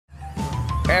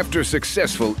After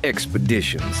successful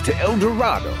expeditions to El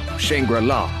Dorado,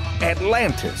 Shangri-La,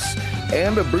 Atlantis,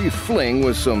 and a brief fling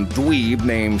with some dweeb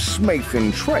named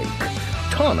Smathan Trake,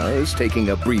 Tana is taking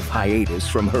a brief hiatus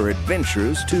from her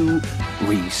adventures to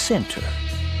recenter.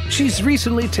 She's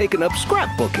recently taken up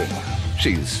scrapbooking.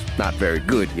 She's not very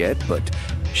good yet, but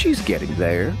she's getting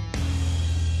there.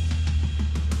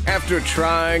 After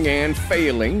trying and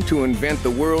failing to invent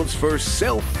the world's first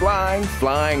self-flying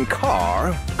flying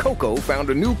car, Coco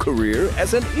found a new career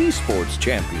as an esports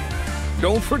champion.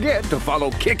 Don't forget to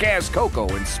follow Kick-Ass Coco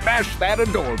and smash that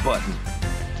adore button.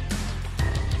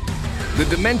 The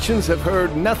Dimensions have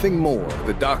heard nothing more of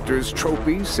the Doctor's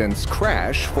trophy since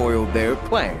Crash foiled their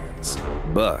plans.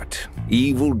 But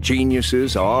evil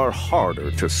geniuses are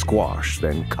harder to squash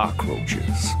than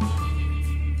cockroaches.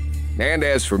 And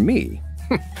as for me,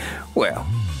 well,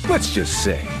 let's just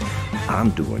say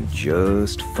I'm doing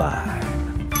just fine.